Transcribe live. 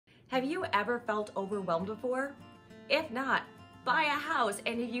Have you ever felt overwhelmed before? If not, buy a house.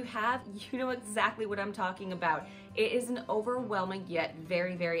 And if you have, you know exactly what I'm talking about. It is an overwhelming yet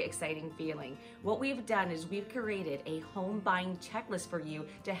very, very exciting feeling. What we've done is we've created a home buying checklist for you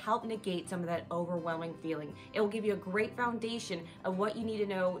to help negate some of that overwhelming feeling. It will give you a great foundation of what you need to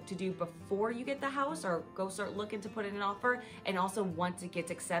know to do before you get the house or go start looking to put in an offer, and also once it gets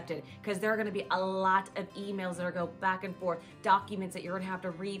accepted, because there are going to be a lot of emails that are go back and forth, documents that you're going to have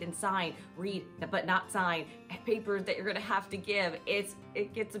to read and sign, read but not sign, papers that you're going to have to give.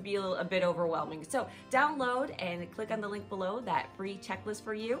 It gets to be a bit overwhelming. So download and click on the link below, that free checklist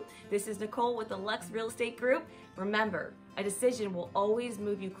for you. This is Nicole with the Lux Real Estate Group. Remember, a decision will always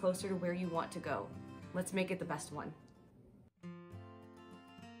move you closer to where you want to go. Let's make it the best one.